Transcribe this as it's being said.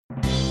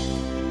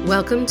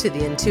Welcome to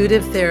The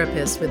Intuitive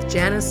Therapist with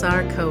Janis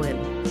R.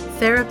 Cohen,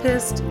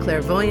 therapist,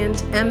 clairvoyant,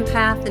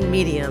 empath, and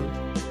medium.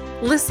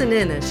 Listen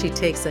in as she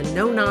takes a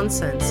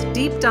no-nonsense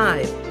deep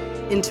dive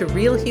into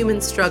real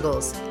human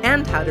struggles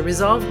and how to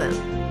resolve them.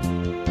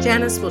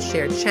 Janis will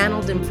share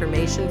channeled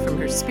information from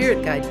her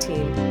spirit guide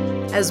team,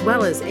 as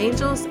well as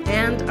angels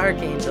and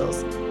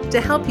archangels,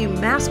 to help you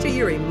master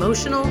your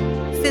emotional,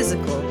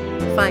 physical,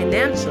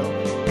 financial,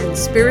 and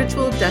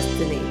spiritual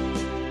destiny.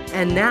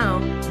 And now,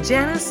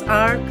 Janis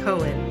R.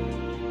 Cohen.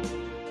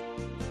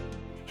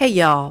 Hey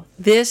y'all,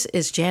 this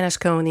is Janis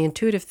Cohen, the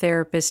Intuitive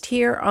Therapist,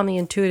 here on the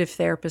Intuitive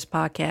Therapist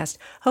Podcast.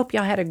 Hope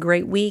y'all had a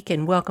great week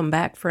and welcome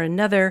back for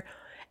another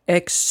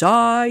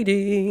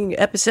exciting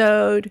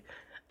episode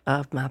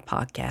of my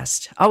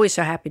podcast. Always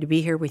so happy to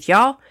be here with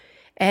y'all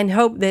and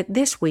hope that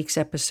this week's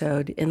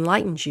episode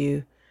enlightens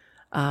you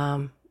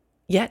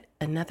yet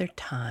another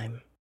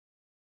time.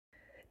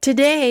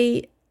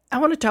 Today, I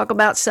want to talk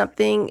about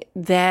something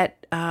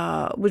that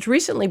was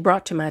recently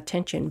brought to my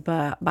attention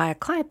by a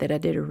client that I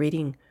did a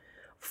reading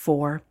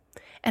for.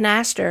 And I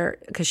asked her,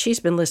 because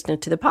she's been listening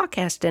to the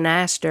podcast, and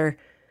I asked her,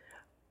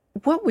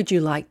 what would you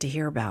like to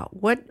hear about?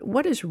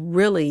 What is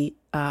really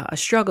a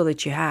struggle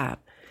that you have?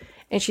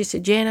 And she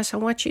said, Janis, I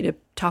want you to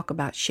talk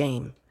about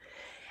shame.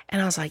 And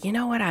I was like, you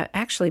know what?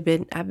 I've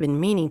been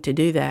meaning to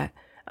do that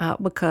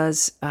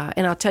because,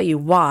 and I'll tell you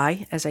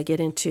why as I get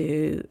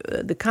into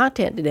the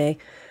content today.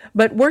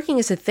 But working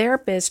as a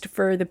therapist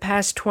for the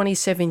past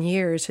 27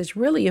 years has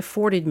really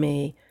afforded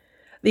me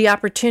the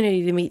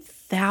opportunity to meet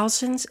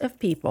thousands of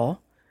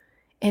people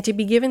and to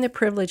be given the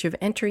privilege of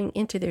entering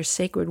into their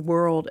sacred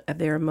world of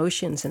their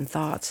emotions and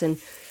thoughts. And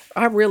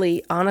I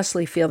really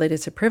honestly feel that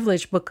it's a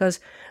privilege because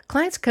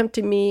clients come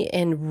to me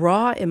in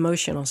raw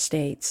emotional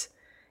states.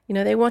 You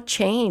know, they want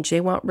change.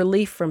 They want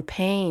relief from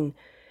pain,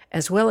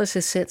 as well as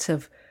a sense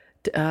of,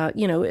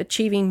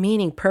 achieving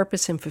meaning,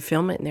 purpose, and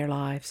fulfillment in their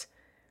lives.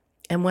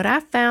 And what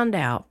I found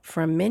out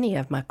from many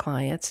of my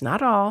clients,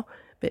 not all,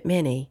 but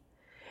many,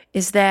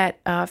 is that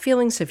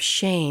feelings of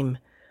shame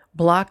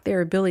block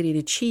their ability to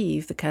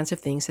achieve the kinds of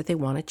things that they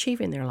want to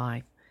achieve in their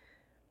life.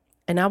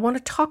 And I want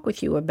to talk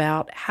with you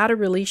about how to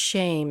release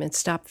shame and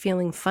stop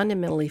feeling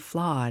fundamentally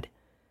flawed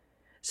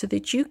so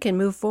that you can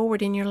move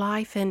forward in your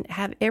life and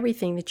have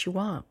everything that you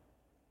want.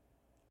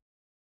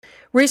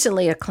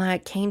 Recently, a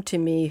client came to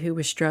me who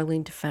was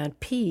struggling to find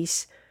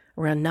peace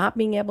around not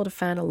being able to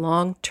find a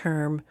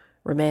long-term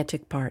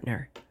romantic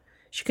partner.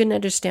 She couldn't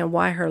understand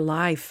why her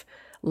life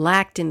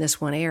lacked in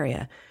this one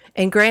area.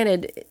 And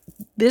granted,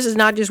 this is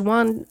not just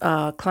one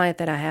client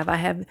that I have. I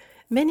have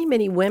many,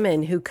 many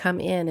women who come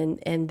in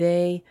and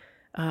they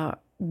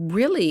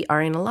really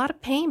are in a lot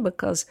of pain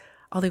because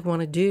all they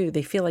want to do,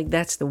 they feel like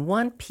that's the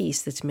one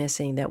piece that's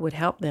missing that would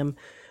help them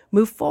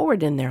move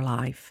forward in their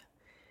life.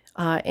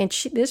 And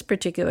this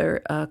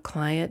particular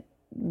client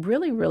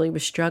really, really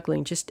was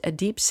struggling, just a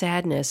deep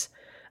sadness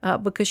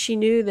because she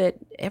knew that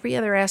every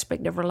other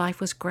aspect of her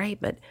life was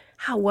great, but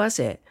how was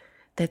it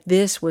that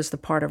this was the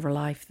part of her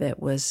life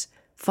that was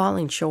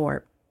falling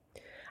short?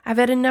 I've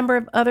had a number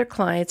of other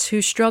clients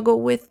who struggle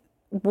with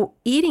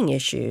eating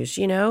issues.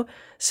 You know,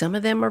 some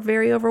of them are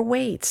very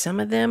overweight.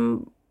 Some of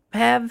them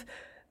have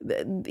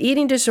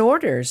eating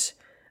disorders,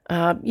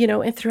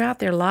 and throughout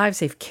their lives,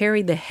 they've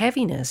carried the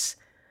heaviness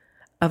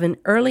of an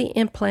early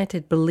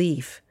implanted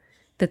belief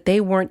that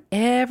they weren't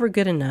ever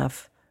good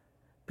enough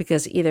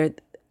because either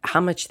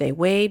how much they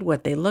weighed,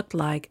 what they looked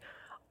like,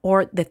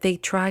 or that they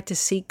tried to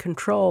seek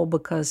control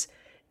because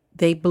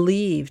they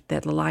believed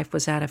that life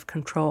was out of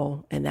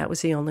control, and that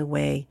was the only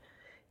way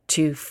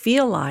to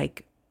feel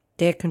like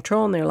they had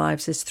control in their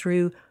lives is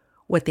through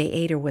what they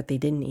ate or what they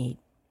didn't eat.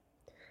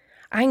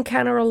 I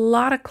encounter a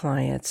lot of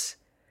clients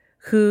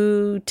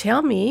who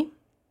tell me,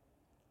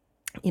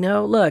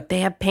 look,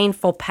 they have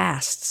painful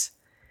pasts.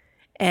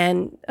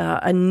 And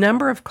a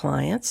number of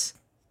clients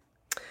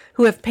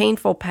who have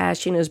painful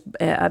pasts,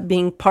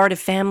 being part of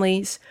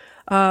families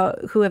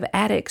who have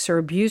addicts or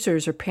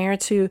abusers or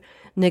parents who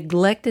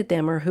neglected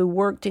them or who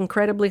worked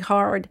incredibly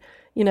hard.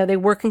 They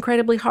work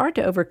incredibly hard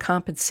to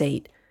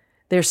overcompensate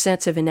their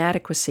sense of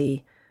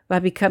inadequacy by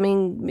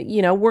becoming,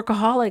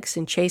 workaholics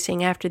and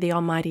chasing after the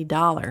almighty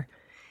dollar.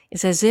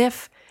 It's as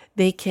if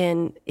they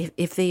can,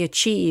 if they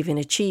achieve and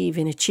achieve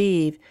and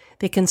achieve,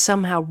 they can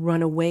somehow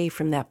run away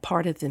from that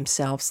part of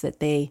themselves that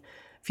they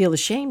feel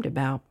ashamed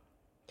about.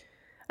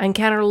 I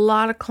encounter a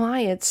lot of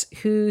clients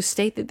who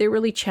state that they're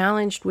really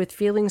challenged with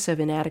feelings of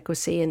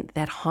inadequacy and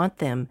that haunt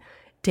them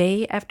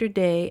day after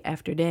day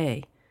after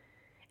day.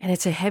 And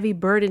it's a heavy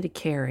burden to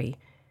carry,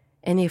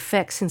 and the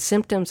effects and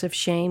symptoms of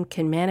shame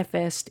can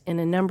manifest in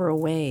a number of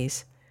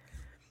ways.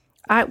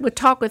 I would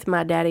talk with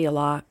my daddy a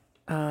lot.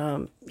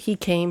 He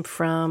came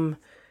from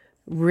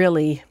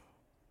really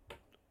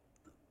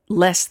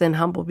less than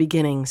humble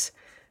beginnings,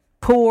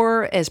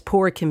 poor as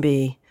poor can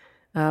be,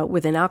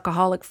 with an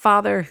alcoholic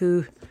father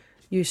who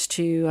used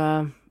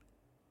to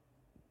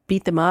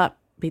beat them up,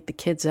 beat the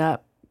kids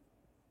up,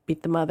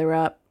 beat the mother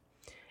up.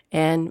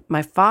 And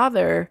my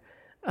father,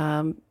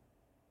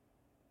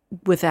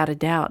 without a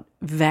doubt,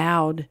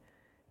 vowed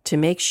to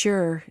make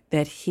sure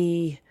that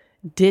he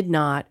did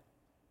not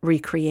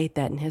recreate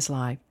that in his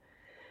life.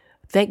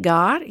 Thank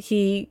God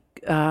he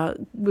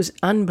was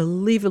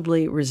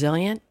unbelievably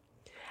resilient.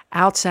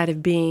 Outside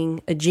of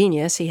being a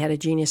genius, he had a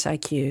genius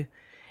IQ.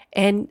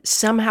 And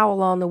somehow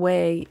along the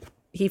way,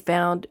 he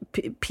found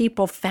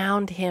people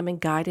found him and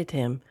guided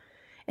him.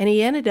 And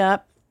he ended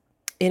up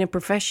in a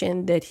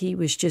profession that he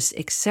was just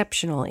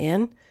exceptional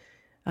in,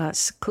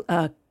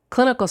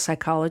 clinical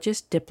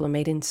psychologist,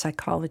 diplomate in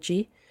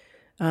psychology,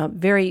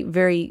 very,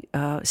 very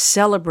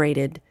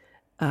celebrated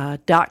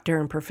doctor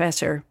and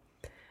professor.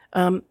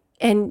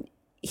 And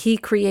he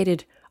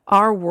created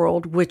our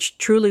world, which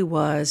truly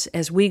was,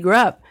 as we grew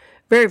up,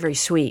 very, very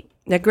sweet.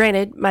 Now,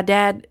 granted, my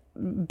dad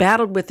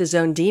battled with his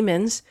own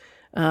demons,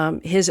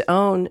 his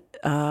own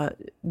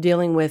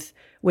dealing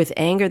with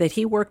anger that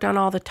he worked on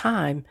all the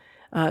time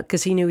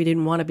because he knew he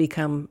didn't want to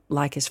become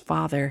like his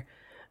father.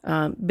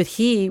 But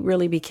he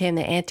really became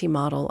the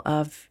anti-model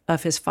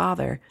of his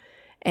father.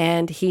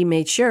 And he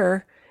made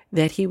sure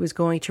that he was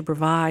going to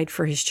provide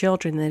for his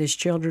children, that his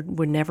children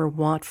would never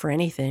want for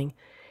anything.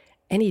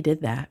 And he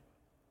did that.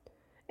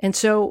 And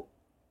so,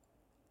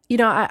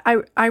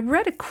 I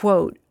read a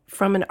quote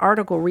from an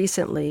article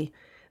recently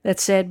that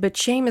said, "But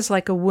shame is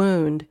like a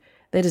wound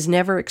that is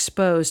never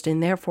exposed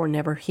and therefore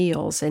never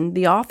heals." And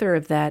the author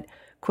of that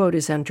quote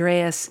is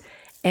Andreas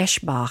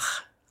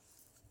Eschbach,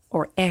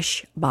 or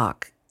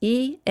Eschbach,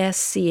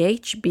 Eschbach.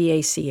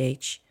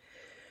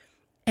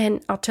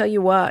 And I'll tell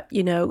you what,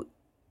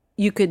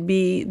 you could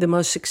be the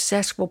most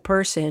successful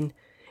person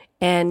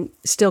and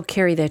still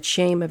carry that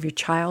shame of your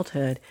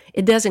childhood.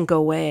 It doesn't go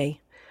away.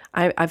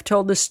 I've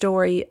told this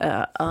story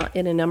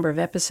in a number of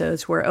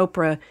episodes where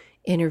Oprah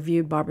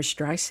interviewed Barbra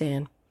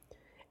Streisand.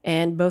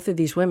 And both of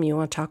these women, you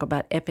want to talk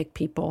about epic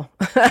people.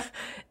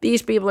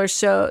 These people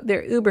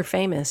they're uber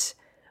famous.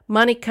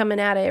 Money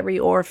coming out of every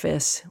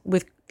orifice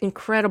with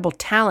incredible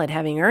talent,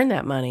 having earned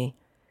that money.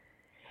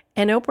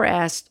 And Oprah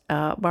asked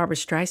Barbra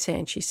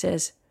Streisand, she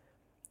says,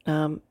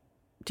 do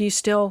you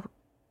still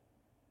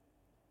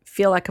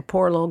feel like a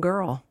poor little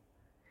girl?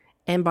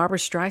 And Barbra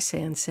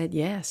Streisand said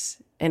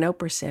yes. And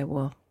Oprah said,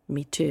 well,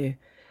 me too.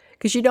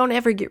 Because you don't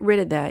ever get rid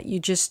of that. You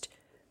just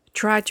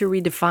try to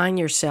redefine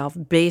yourself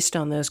based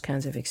on those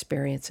kinds of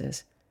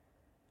experiences.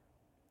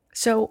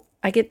 So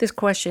I get this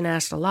question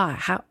asked a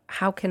lot.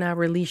 How can I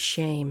release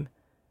shame?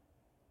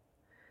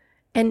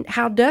 And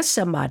how does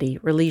somebody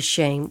release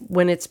shame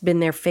when it's been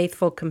their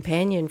faithful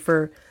companion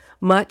for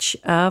much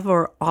of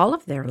or all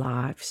of their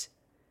lives?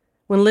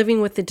 When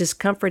living with the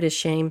discomfort of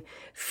shame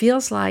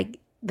feels like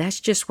that's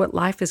just what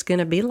life is going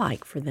to be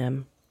like for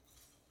them.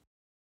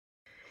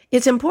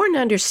 It's important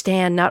to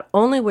understand not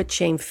only what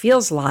shame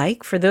feels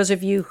like for those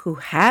of you who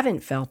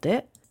haven't felt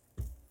it,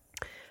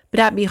 but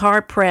I'd be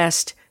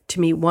hard-pressed to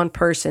meet one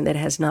person that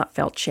has not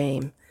felt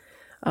shame,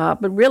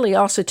 but really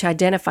also to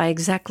identify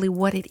exactly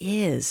what it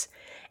is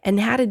and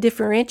how to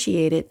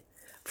differentiate it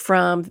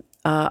from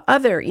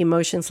other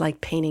emotions like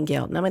pain and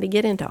guilt. And I'm going to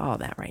get into all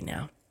that right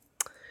now.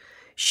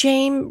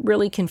 Shame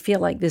really can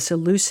feel like this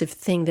elusive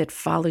thing that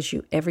follows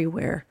you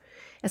everywhere.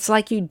 It's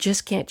like you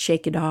just can't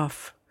shake it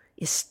off.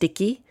 It's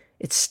sticky.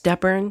 It's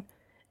stubborn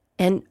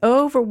and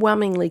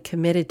overwhelmingly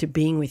committed to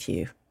being with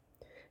you.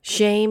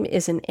 Shame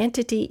is an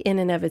entity in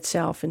and of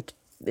itself, and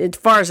as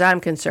far as I'm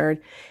concerned,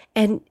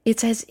 and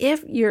it's as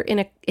if you're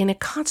in a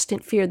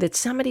constant fear that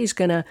somebody's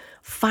going to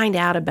find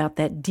out about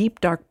that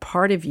deep, dark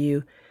part of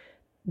you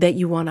that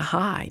you want to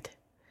hide,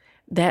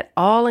 that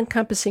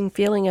all-encompassing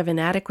feeling of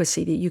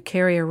inadequacy that you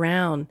carry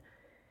around,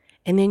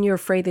 and then you're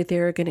afraid that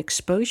they're going to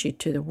expose you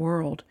to the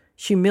world,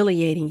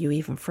 humiliating you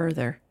even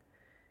further.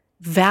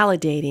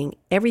 Validating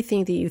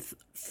everything that you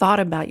thought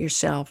about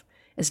yourself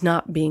as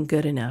not being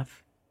good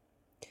enough.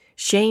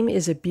 Shame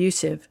is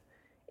abusive,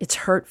 it's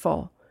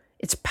hurtful,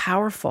 it's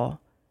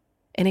powerful,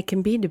 and it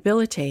can be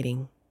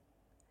debilitating.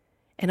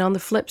 And on the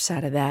flip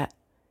side of that,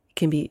 it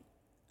can be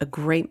a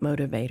great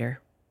motivator.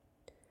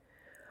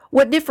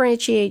 What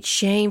differentiates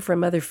shame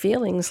from other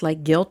feelings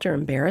like guilt or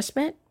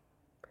embarrassment?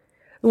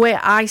 The way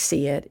I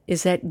see it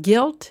is that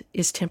guilt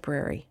is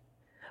temporary,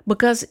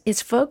 because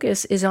its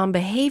focus is on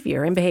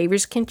behavior, and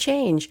behaviors can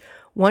change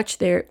once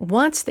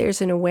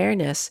there's an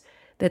awareness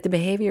that the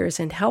behavior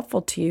isn't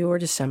helpful to you or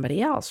to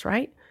somebody else,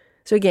 right?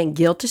 So again,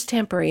 guilt is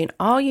temporary, and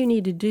all you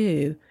need to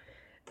do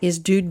is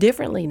do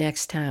differently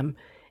next time,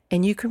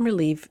 and you can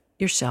relieve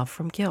yourself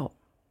from guilt.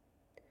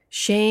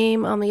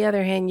 Shame, on the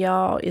other hand,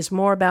 y'all, is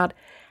more about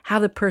how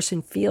the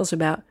person feels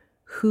about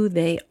who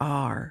they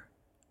are.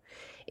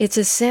 It's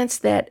a sense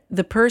that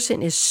the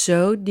person is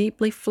so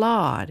deeply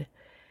flawed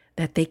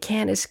that they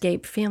can't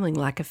escape feeling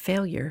like a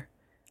failure,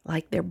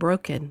 like they're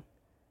broken,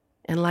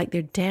 and like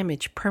they're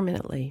damaged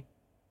permanently.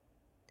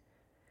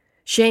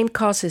 Shame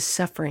causes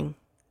suffering.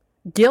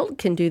 Guilt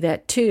can do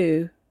that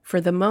too for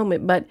the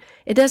moment, but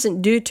it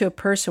doesn't do to a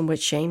person what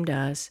shame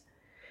does.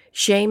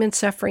 Shame and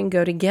suffering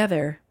go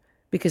together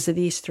because of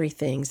these three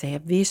things. They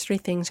have these three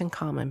things in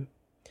common.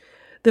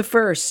 The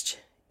first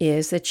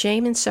is that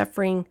shame and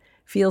suffering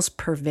feels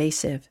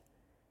pervasive,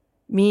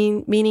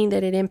 meaning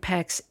that it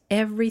impacts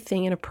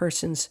everything in a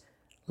person's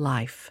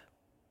life.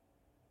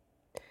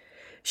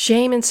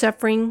 Shame and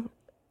suffering,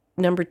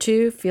 number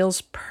 2,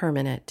 feels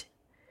permanent,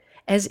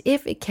 as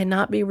if it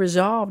cannot be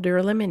resolved or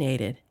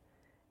eliminated,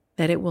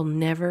 that it will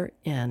never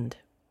end.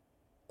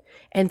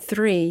 And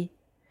 3,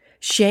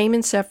 shame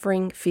and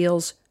suffering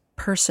feels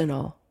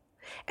personal,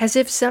 as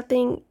if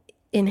something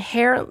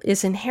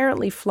is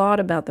inherently flawed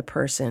about the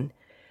person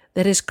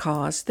that has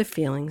caused the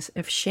feelings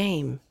of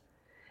shame.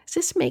 Is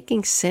this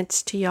making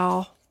sense to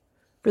y'all?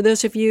 For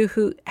those of you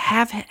who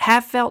have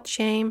felt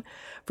shame,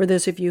 for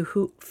those of you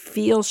who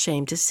feel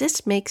shame, does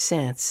this make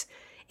sense?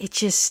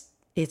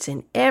 It's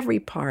in every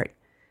part.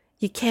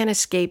 You can't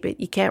escape it.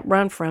 You can't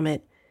run from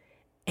it.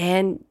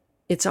 And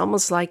it's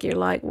almost like you're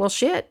like, well,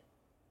 shit,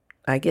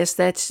 I guess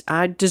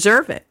I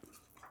deserve it.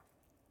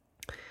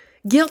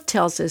 Guilt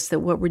tells us that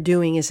what we're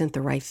doing isn't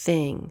the right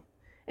thing,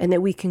 and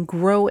that we can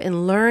grow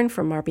and learn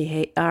from our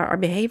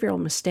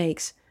behavioral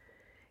mistakes.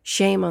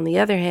 Shame, on the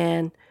other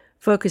hand,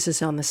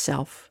 focuses on the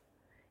self.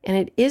 And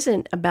it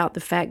isn't about the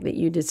fact that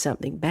you did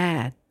something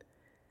bad,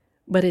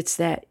 but it's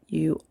that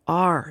you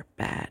are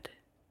bad.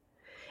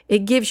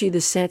 It gives you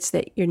the sense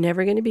that you're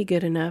never going to be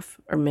good enough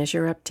or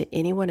measure up to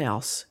anyone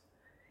else.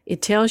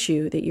 It tells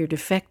you that you're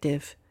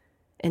defective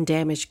and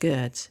damaged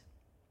goods.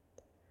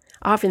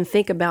 I often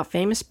think about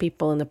famous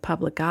people in the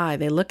public eye.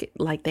 They look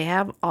like they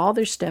have all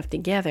their stuff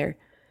together,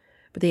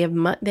 but they have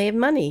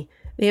money,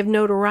 they have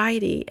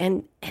notoriety,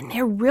 and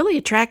they're really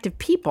attractive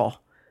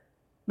people.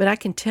 But I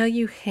can tell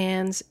you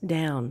hands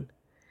down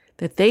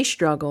that they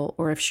struggle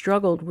or have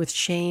struggled with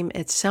shame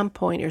at some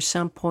point or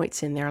some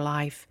points in their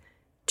life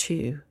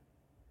too.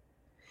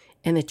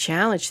 And the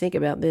challenge, think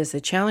about this,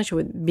 the challenge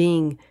with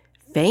being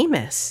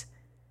famous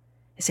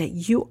is that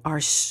you are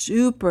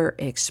super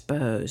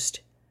exposed.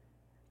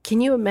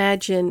 Can you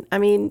imagine? I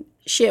mean,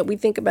 shit, we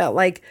think about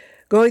like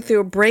going through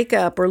a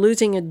breakup or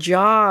losing a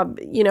job.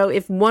 You know,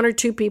 if 1 or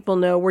 2 people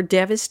know, we're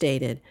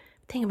devastated.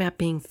 Think about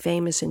being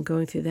famous and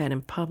going through that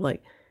in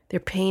public. Their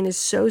pain is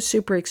so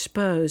super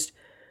exposed.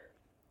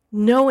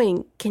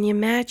 Knowing, can you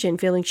imagine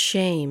feeling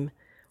shame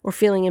or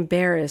feeling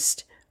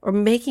embarrassed or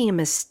making a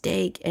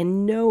mistake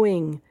and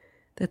knowing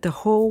that the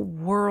whole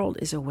world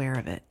is aware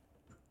of it?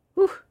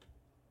 Whew,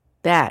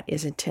 that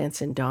is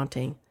intense and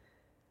daunting.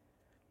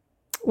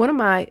 One of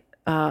my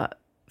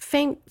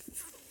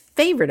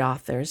favorite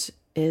authors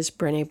is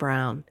Brené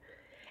Brown.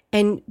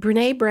 And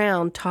Brené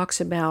Brown talks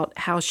about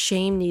how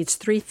shame needs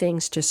 3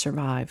 things to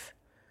survive: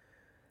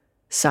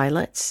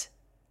 silence,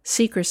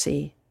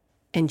 secrecy,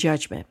 and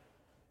judgment.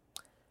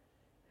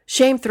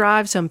 Shame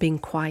thrives on being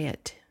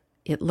quiet.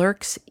 It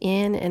lurks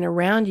in and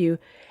around you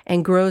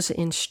and grows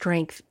in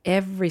strength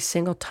every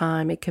single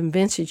time it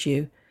convinces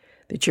you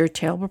that you're a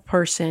terrible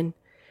person,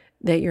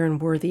 that you're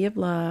unworthy of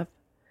love,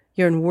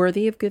 you're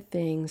unworthy of good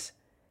things,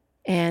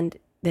 and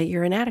that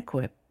you're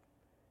inadequate.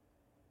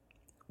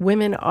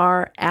 Women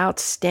are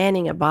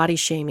outstanding at body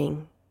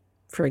shaming,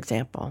 for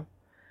example.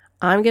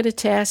 I'm going to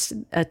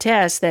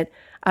attest that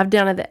I've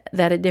done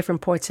that at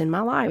different points in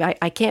my life.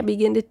 I can't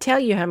begin to tell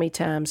you how many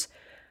times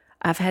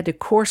I've had to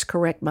course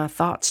correct my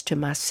thoughts to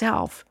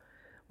myself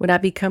when I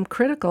become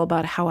critical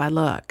about how I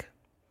look.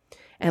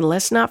 And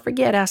let's not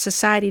forget how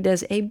society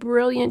does a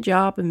brilliant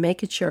job of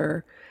making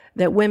sure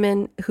that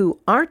women who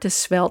aren't a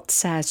svelte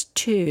size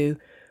 2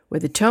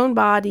 with a toned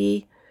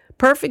body,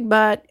 perfect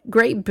butt,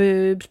 great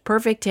boobs,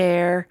 perfect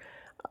hair,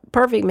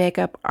 perfect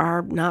makeup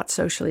are not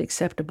socially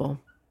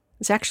acceptable.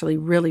 It's actually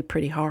really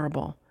pretty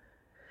horrible.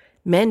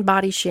 Men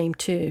body shame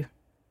too.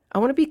 I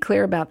want to be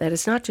clear about that.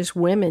 It's not just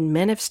women.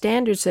 Men have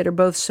standards that are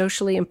both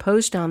socially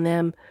imposed on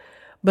them,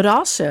 but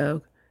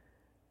also,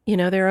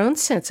 their own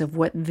sense of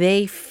what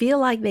they feel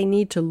like they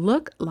need to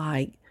look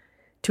like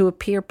to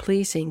appear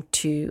pleasing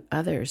to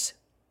others.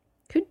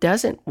 Who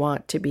doesn't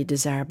want to be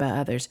desired by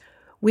others?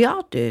 We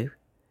all do.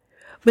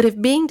 But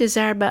if being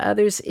desired by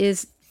others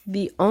is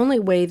the only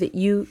way that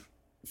you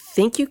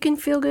think you can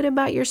feel good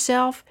about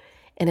yourself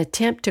and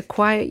attempt to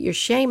quiet your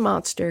shame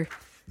monster,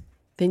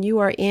 then you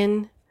are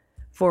in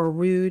for a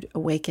rude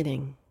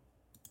awakening.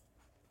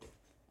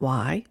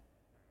 Why?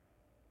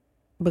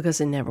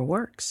 Because it never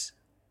works.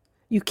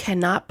 You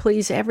cannot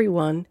please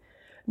everyone,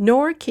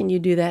 nor can you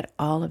do that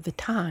all of the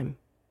time.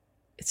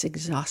 It's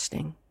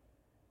exhausting.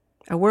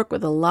 I work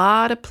with a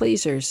lot of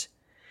pleasers,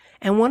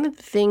 and one of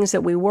the things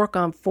that we work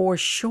on for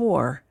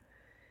sure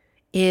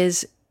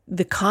is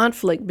the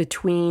conflict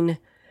between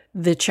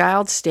the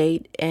child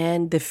state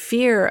and the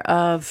fear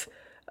of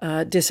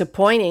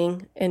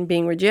disappointing and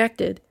being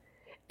rejected,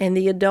 and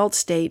the adult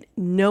state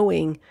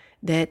knowing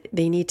that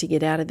they need to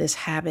get out of this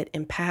habit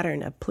and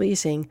pattern of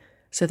pleasing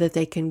so that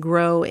they can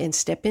grow and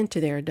step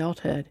into their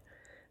adulthood.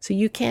 So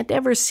you can't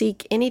ever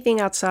seek anything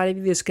outside of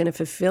you that's going to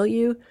fulfill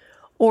you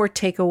or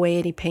take away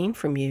any pain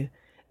from you.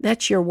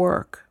 That's your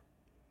work.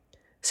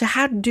 So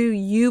how do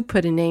you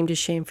put a name to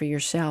shame for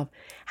yourself?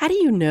 How do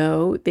you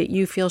know that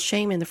you feel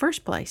shame in the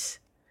first place?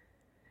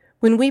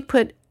 When we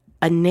put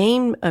a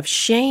name of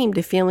shame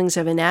to feelings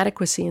of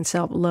inadequacy and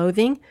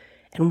self-loathing,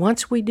 and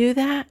once we do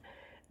that,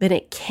 then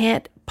it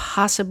can't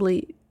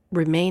possibly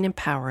remain in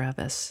power of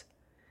us.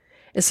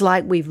 It's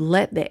like we've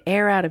let the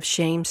air out of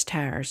shame's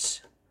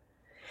tires.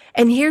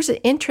 And here's an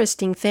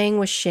interesting thing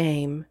with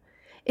shame.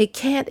 It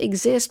can't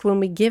exist when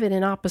we give it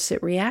an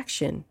opposite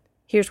reaction.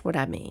 Here's what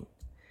I mean.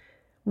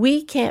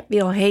 We can't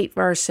feel hate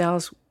for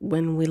ourselves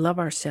when we love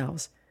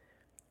ourselves.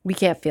 We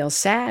can't feel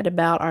sad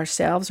about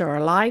ourselves or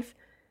our life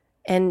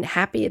and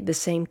happy at the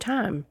same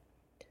time.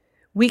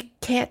 We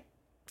can't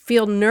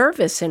feel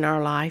nervous in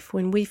our life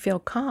when we feel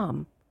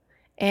calm.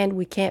 And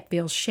we can't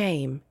feel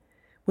shame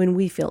when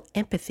we feel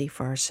empathy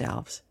for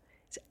ourselves.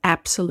 It's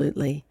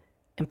absolutely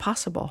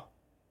impossible.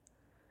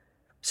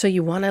 So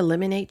you want to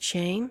eliminate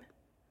shame?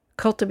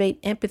 Cultivate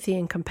empathy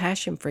and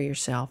compassion for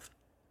yourself.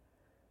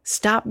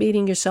 Stop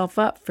beating yourself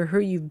up for who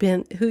you've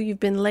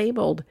been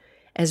labeled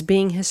as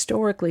being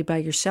historically by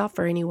yourself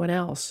or anyone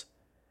else.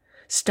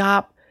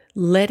 Stop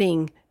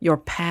letting your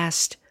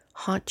past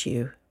haunt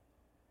you.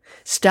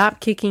 Stop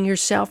kicking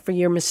yourself for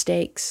your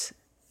mistakes,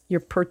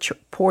 your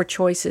poor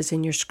choices,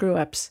 and your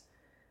screw-ups.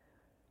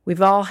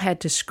 We've all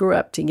had to screw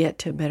up to get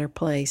to a better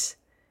place.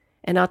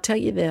 And I'll tell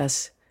you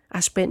this,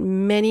 I spent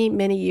many,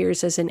 many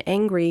years as an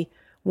angry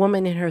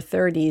woman in her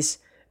 30s,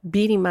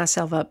 beating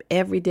myself up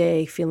every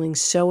day, feeling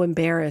so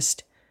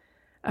embarrassed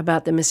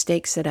about the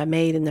mistakes that I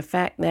made and the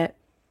fact that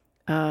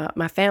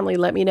my family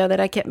let me know that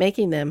I kept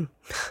making them.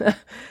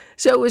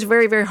 So it was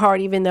very, very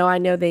hard, even though I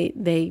know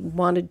they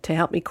wanted to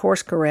help me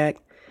course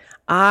correct.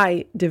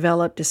 I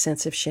developed a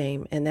sense of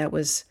shame, and that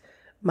was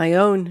my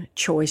own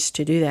choice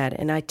to do that.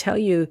 And I tell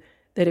you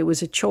that it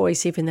was a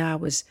choice, even though I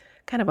was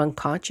kind of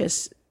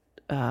unconscious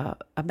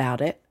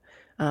about it.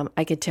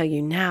 I can tell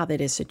you now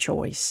that it's a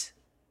choice.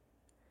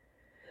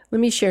 Let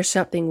me share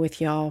something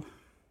with y'all.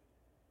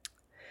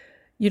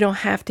 You don't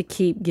have to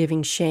keep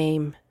giving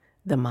shame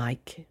the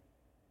mic.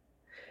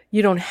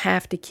 You don't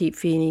have to keep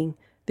feeding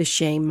the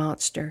shame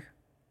monster.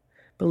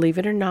 Believe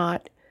it or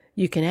not,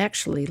 you can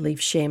actually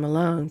leave shame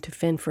alone to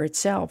fend for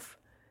itself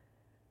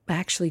by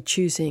actually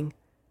choosing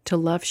to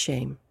love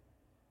shame.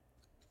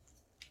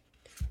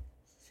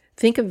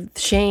 Think of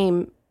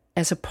shame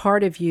as a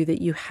part of you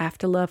that you have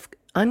to love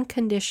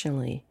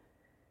unconditionally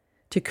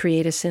to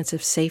create a sense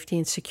of safety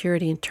and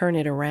security and turn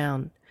it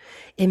around.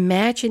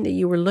 Imagine that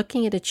you were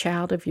looking at a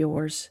child of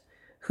yours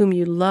whom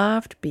you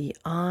loved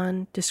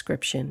beyond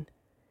description,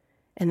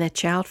 and that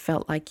child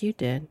felt like you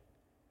did.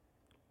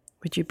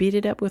 Would you beat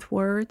it up with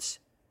words?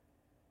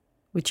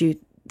 Would you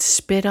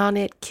spit on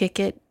it, kick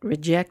it,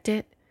 reject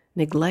it,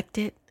 neglect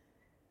it?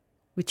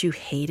 Would you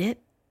hate it?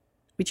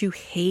 Would you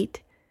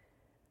hate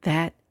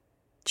that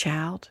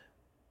child?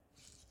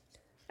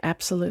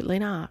 Absolutely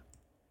not.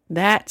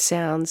 That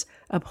sounds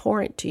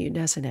abhorrent to you,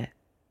 doesn't it?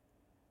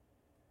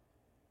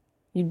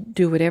 You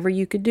do whatever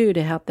you could do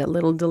to help that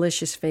little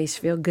delicious face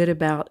feel good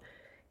about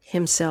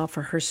himself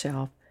or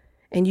herself,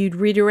 and you'd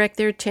redirect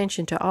their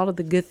attention to all of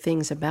the good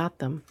things about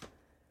them.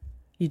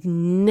 You'd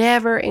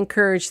never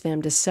encourage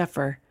them to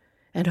suffer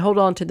and hold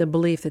on to the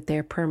belief that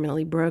they're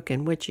permanently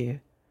broken, would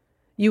you?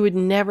 You would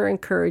never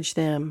encourage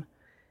them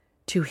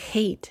to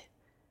hate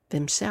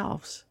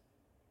themselves.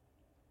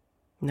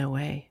 No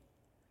way.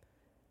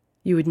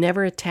 You would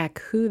never attack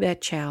who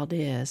that child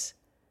is.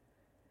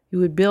 You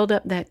would build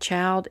up that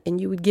child, and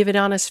you would give it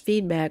honest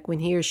feedback when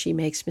he or she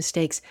makes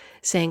mistakes,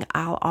 saying,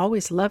 I'll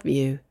always love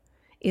you.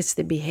 It's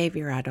the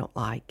behavior I don't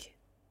like.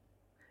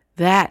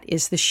 That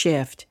is the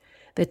shift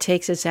that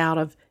takes us out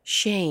of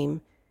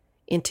shame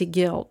into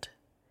guilt,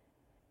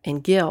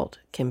 and guilt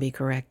can be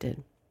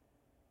corrected.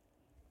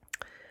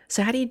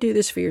 So how do you do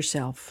this for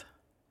yourself?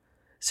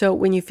 So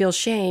when you feel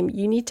shame,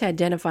 you need to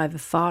identify the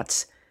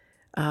thoughts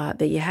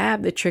that you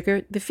have that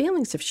trigger the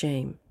feelings of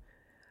shame.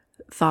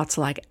 Thoughts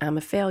like, I'm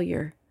a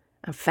failure,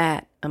 I'm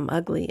fat, I'm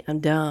ugly, I'm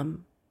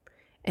dumb.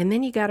 And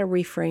then you got to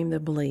reframe the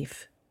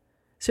belief.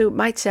 So it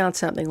might sound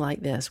something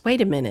like this.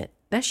 Wait a minute,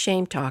 that's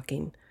shame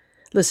talking.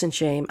 Listen,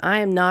 shame, I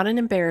am not an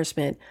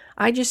embarrassment.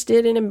 I just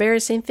did an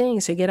embarrassing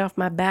thing, so get off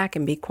my back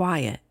and be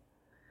quiet.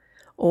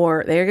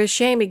 Or there goes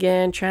shame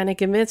again, trying to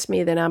convince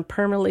me that I'm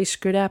permanently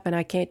screwed up and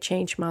I can't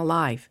change my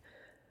life.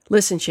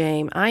 Listen,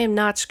 shame, I am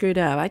not screwed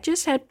up. I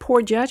just had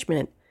poor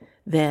judgment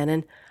then,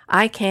 and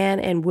I can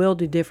and will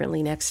do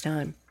differently next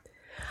time.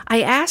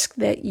 I ask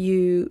that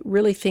you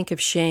really think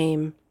of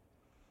shame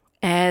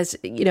as,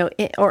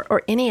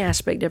 or any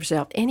aspect of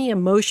yourself, any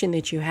emotion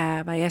that you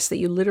have. I ask that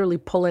you literally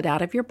pull it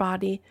out of your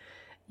body.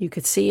 You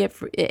could see it.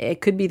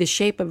 It could be the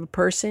shape of a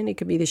person. It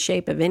could be the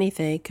shape of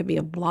anything. It could be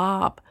a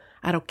blob.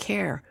 I don't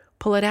care.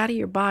 Pull it out of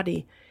your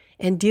body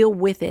and deal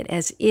with it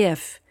as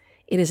if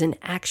it is an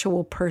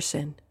actual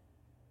person.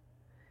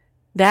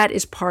 That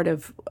is part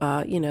of,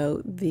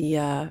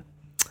 the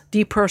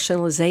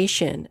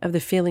depersonalization of the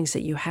feelings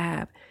that you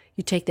have.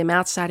 You take them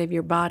outside of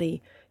your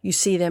body, you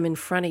see them in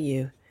front of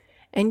you,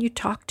 and you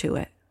talk to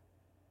it.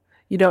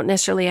 You don't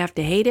necessarily have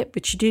to hate it,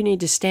 but you do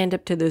need to stand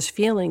up to those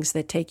feelings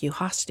that take you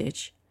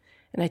hostage.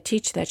 And I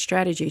teach that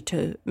strategy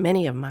to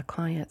many of my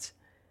clients.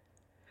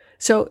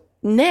 So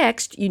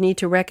next, you need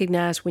to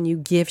recognize when you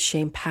give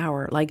shame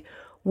power. Like,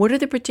 what are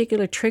the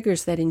particular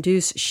triggers that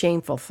induce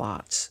shameful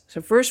thoughts? So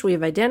first, we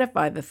have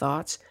identified the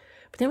thoughts,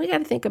 but then we got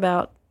to think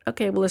about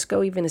Okay, well, let's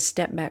go even a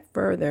step back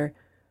further.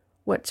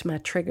 What's my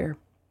trigger?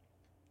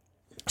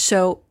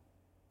 So,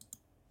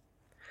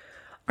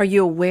 are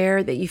you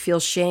aware that you feel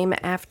shame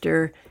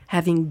after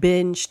having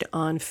binged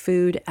on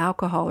food,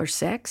 alcohol, or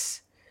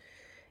sex?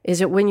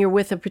 Is it when you're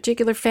with a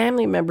particular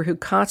family member who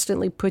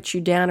constantly puts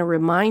you down and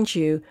reminds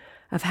you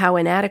of how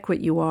inadequate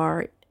you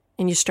are,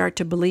 and you start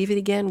to believe it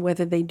again,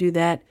 whether they do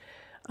that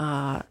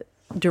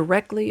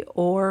directly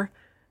or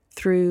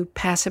through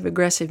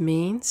passive-aggressive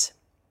means?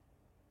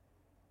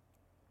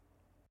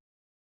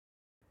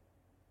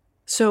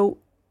 So,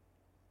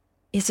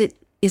 is it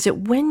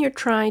when you're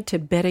trying to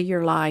better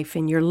your life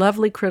and your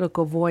lovely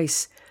critical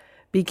voice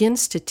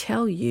begins to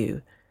tell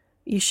you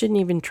you shouldn't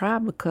even try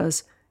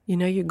because you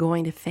know you're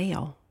going to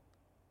fail?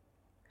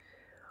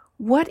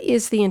 What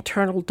is the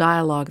internal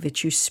dialogue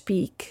that you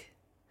speak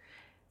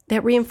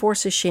that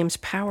reinforces shame's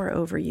power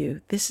over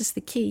you? This is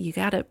the key. You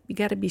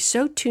gotta be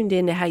so tuned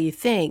into how you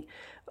think,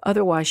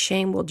 otherwise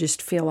shame will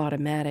just feel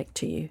automatic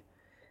to you.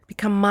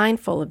 Become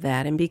mindful of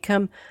that and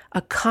become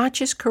a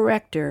conscious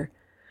corrector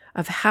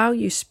of how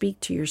you speak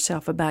to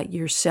yourself about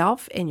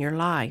yourself and your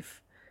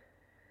life.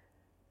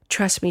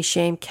 Trust me,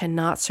 shame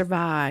cannot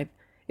survive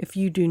if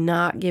you do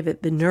not give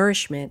it the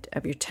nourishment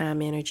of your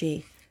time,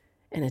 energy,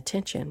 and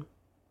attention.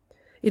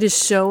 It is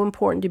so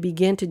important to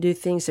begin to do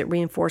things that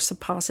reinforce the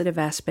positive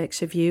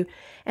aspects of you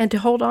and to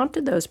hold on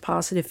to those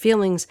positive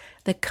feelings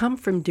that come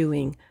from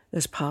doing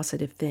those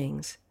positive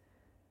things.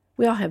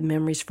 We all have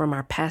memories from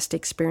our past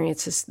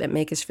experiences that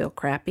make us feel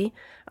crappy.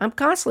 I'm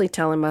constantly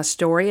telling my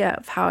story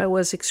of how I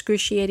was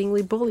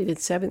excruciatingly bullied in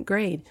 7th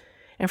grade.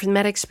 And from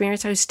that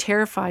experience, I was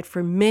terrified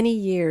for many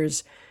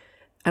years.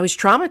 I was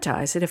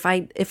traumatized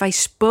that if I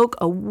spoke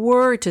a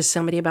word to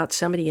somebody about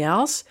somebody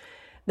else,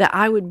 that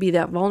I would be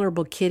that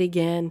vulnerable kid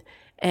again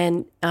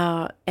and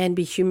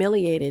be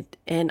humiliated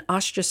and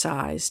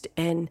ostracized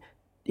and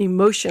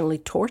emotionally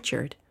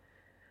tortured.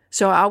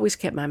 So I always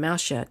kept my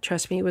mouth shut.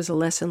 Trust me, it was a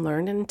lesson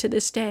learned, and to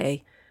this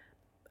day,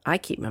 I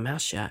keep my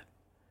mouth shut.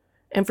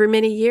 And for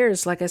many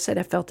years, like I said,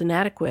 I felt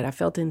inadequate. I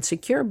felt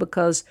insecure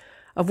because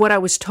of what I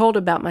was told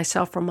about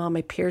myself from all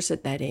my peers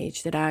at that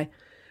age, that I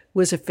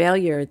was a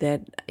failure,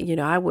 that,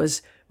 I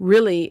was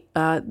really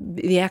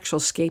the actual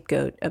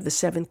scapegoat of the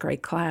 7th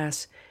grade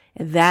class.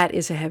 And that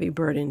is a heavy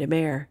burden to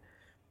bear.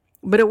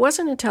 But it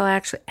wasn't until I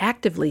actually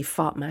actively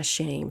fought my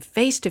shame,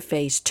 face to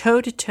face,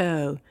 toe to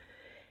toe,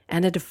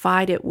 and I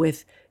defied it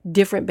with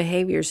different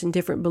behaviors and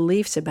different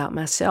beliefs about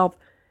myself,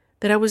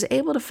 that I was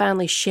able to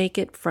finally shake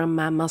it from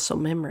my muscle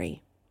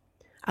memory.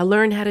 I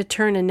learned how to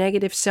turn a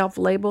negative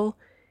self-label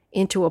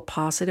into a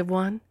positive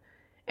one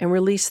and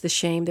release the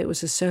shame that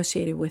was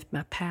associated with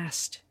my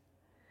past.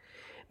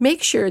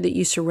 Make sure that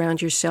you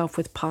surround yourself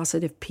with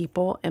positive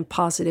people and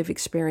positive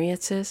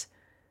experiences.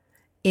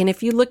 And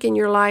if you look in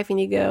your life and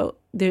you go,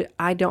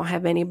 I don't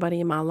have anybody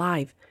in my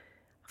life,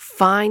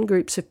 find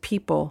groups of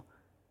people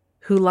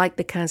who like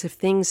the kinds of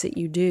things that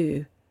you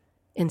do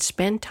and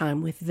spend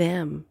time with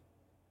them.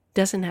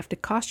 Doesn't have to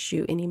cost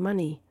you any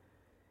money.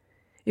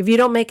 If you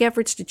don't make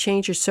efforts to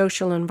change your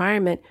social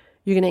environment,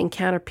 you're going to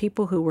encounter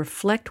people who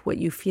reflect what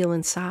you feel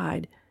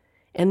inside,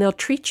 and they'll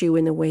treat you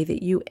in the way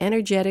that you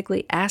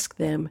energetically ask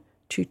them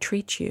to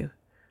treat you.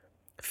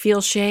 Feel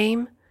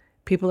shame?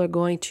 People are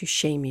going to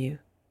shame you,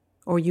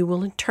 or you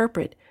will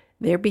interpret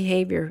their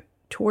behavior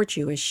towards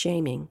you as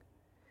shaming.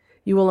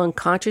 You will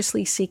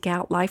unconsciously seek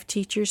out life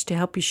teachers to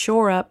help you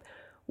shore up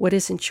what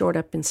isn't shored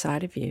up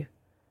inside of you.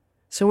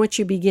 So once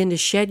you begin to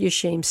shed your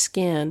shame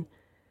skin,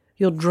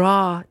 you'll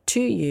draw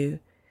to you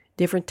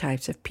different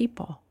types of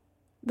people,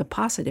 the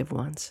positive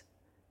ones.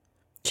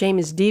 Shame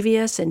is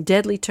devious and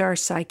deadly to our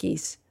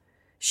psyches.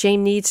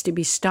 Shame needs to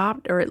be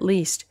stopped, or at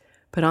least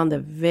put on the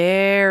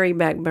very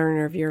back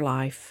burner of your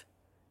life.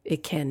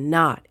 It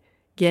cannot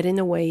get in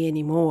the way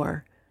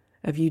anymore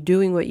of you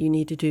doing what you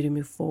need to do to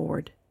move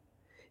forward.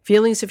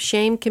 Feelings of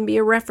shame can be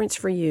a reference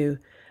for you,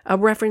 a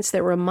reference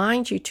that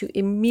reminds you to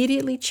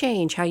immediately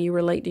change how you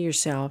relate to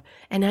yourself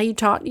and how you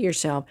talk to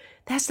yourself.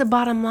 That's the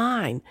bottom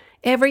line.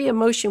 Every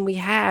emotion we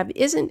have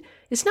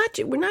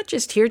we're not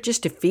just here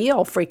just to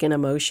feel freaking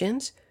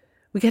emotions.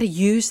 We got to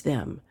use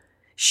them.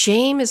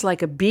 Shame is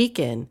like a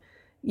beacon.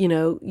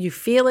 You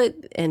feel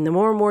it, and the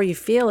more and more you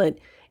feel it,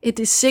 it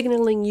is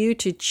signaling you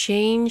to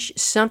change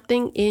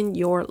something in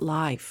your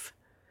life,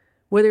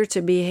 whether it's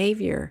a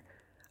behavior,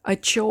 a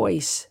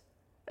choice,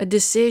 a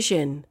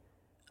decision,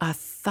 a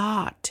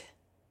thought.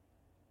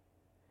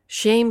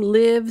 Shame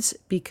lives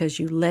because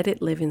you let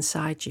it live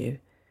inside you.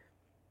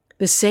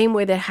 The same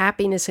way that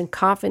happiness and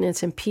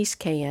confidence and peace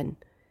can.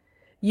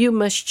 You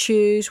must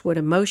choose what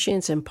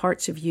emotions and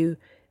parts of you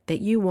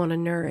that you want to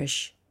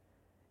nourish.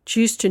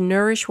 Choose to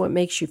nourish what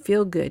makes you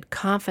feel good,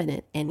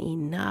 confident, and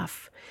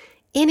enough.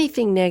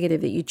 Anything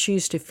negative that you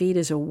choose to feed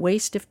is a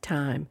waste of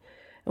time.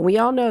 And we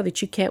all know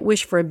that you can't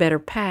wish for a better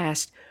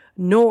past,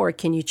 nor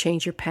can you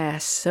change your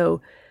past.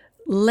 So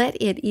let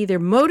it either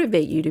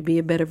motivate you to be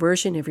a better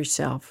version of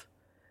yourself,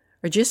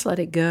 or just let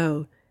it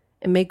go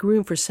and make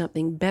room for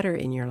something better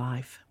in your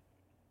life.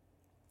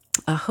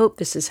 I hope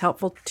this is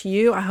helpful to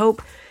you. I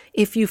hope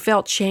If you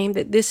felt shame,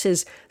 that this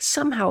has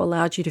somehow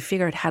allowed you to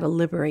figure out how to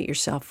liberate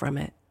yourself from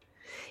it.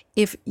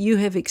 If you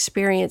have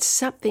experienced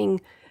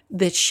something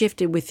that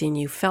shifted within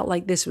you, felt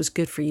like this was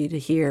good for you to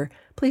hear,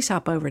 please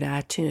hop over to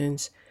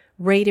iTunes,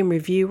 rate and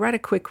review, write a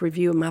quick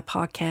review of my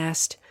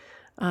podcast.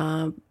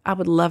 I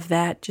would love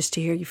that, just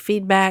to hear your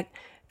feedback.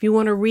 If you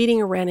want a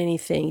reading around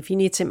anything, if you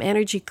need some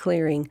energy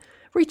clearing,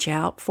 reach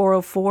out,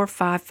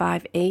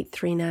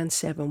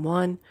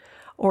 404-558-3971,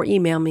 or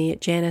email me at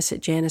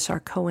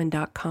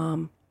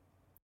janis@janisrcohen.com.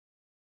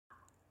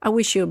 I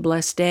wish you a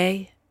blessed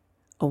day,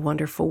 a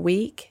wonderful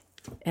week,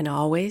 and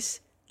always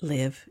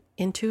live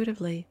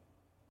intuitively.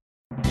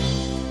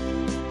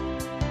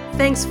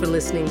 Thanks for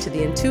listening to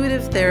The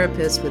Intuitive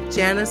Therapist with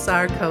Janis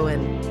R.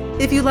 Cohen.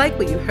 If you like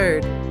what you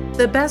heard,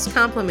 the best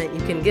compliment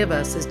you can give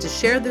us is to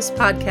share this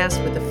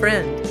podcast with a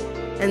friend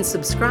and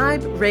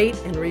subscribe, rate,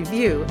 and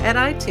review at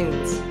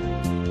iTunes.